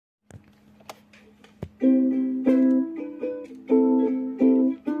Heaven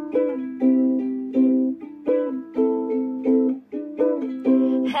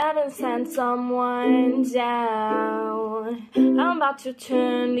sent someone down. I'm about to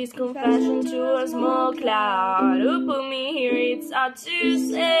turn this confession to a small cloud. Who put me here? It's hard to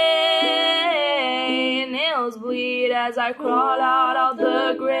say. Nails bleed as I crawl out of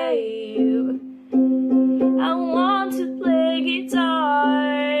the grave. I want to play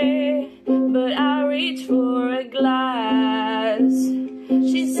guitar, but I reach for a glass.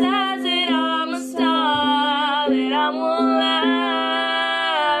 She says that I'm a star, that I won't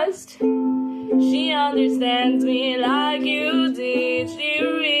last. She understands me like you did. She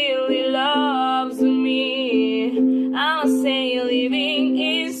really loves me. I'm a saint living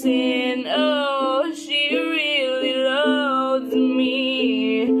in sin. Oh, she really loves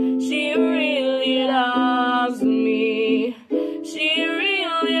me. She really loves me. She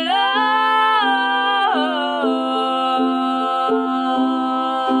really loves.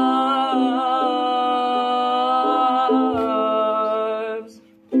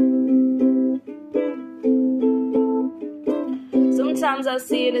 Sometimes I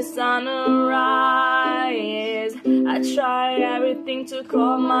see the sun rise. I try everything to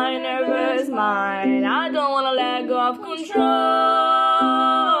calm my nervous mind. I don't wanna let go of control.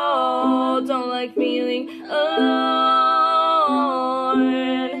 Don't like feeling alone.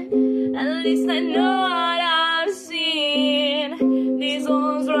 At least I know what I've seen. These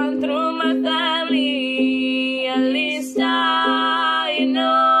wounds run through my family. At least I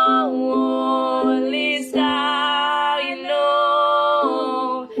know. At least I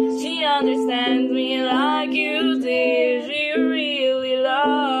know. She understands me like you did. She really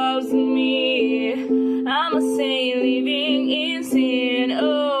loves me. I'm a saint living in sin.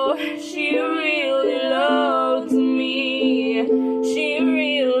 Oh, she really loves me. She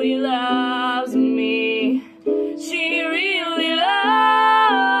really loves me. She really loves.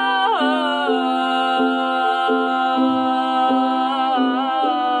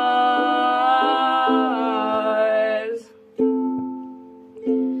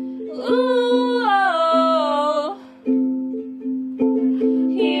 Ooh,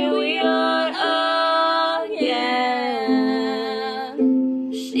 here we are again.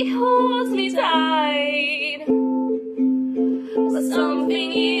 She holds me tight, but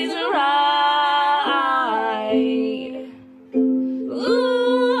something isn't right.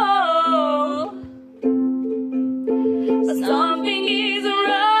 Ooh, but something isn't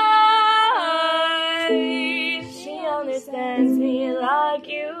right. She understands me like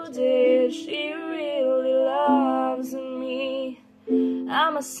you did. She really loves me.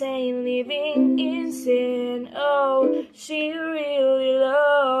 I'm a saint living in sin. Oh, she really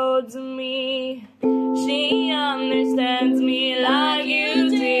loves me. She understands me like you